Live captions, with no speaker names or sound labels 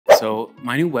So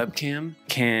my new webcam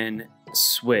can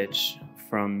switch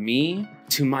from me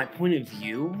to my point of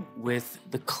view with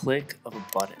the click of a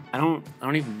button. I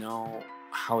don't even know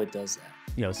how it does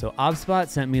that. So OBSBOT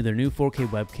sent me their new 4K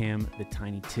webcam, the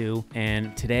Tiny 2,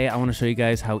 and today I want to show you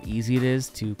guys how easy it is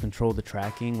to control the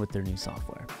tracking with their new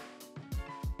software.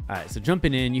 All right, so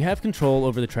jumping in, you have control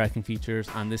over the tracking features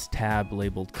on this tab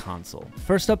labeled console.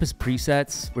 First up is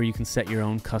presets, where you can set your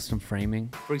own custom framing.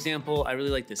 For example, I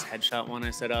really like this headshot one I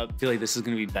set up. I feel like this is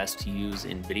gonna be best to use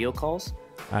in video calls.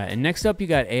 All right, and next up you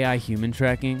got AI human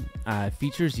tracking,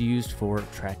 features used for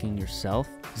tracking yourself.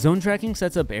 Zone tracking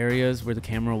sets up areas where the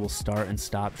camera will start and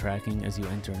stop tracking as you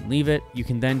enter and leave it. You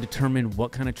can then determine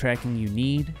what kind of tracking you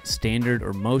need, standard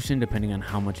or motion, depending on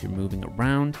how much you're moving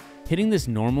around. Hitting this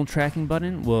normal tracking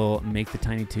button will make the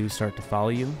Tiny 2 start to follow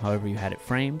you, however you had it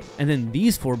framed. And then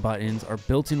these 4 buttons are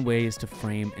built-in ways to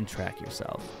frame and track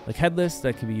yourself. Like headless,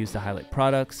 that can be used to highlight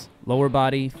products, lower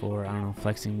body for,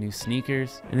 flexing new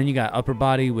sneakers. And then you got upper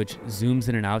body, which zooms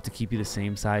in and out to keep you the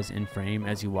same size in frame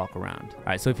as you walk around. All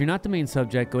right, so if you're not the main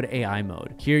subject, go to AI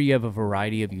mode. Here you have a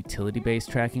variety of utility-based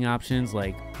tracking options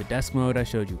like the desk mode I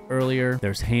showed you earlier.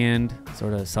 There's hand,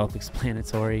 sort of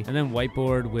self-explanatory. And then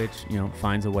whiteboard, which,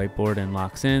 finds a whiteboard and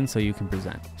locks in so you can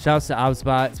present. Shouts to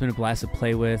OBSBOT. It's been a blast to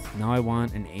play with. Now I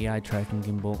want an AI tracking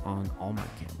gimbal on all my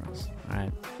cameras. All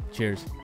right, cheers.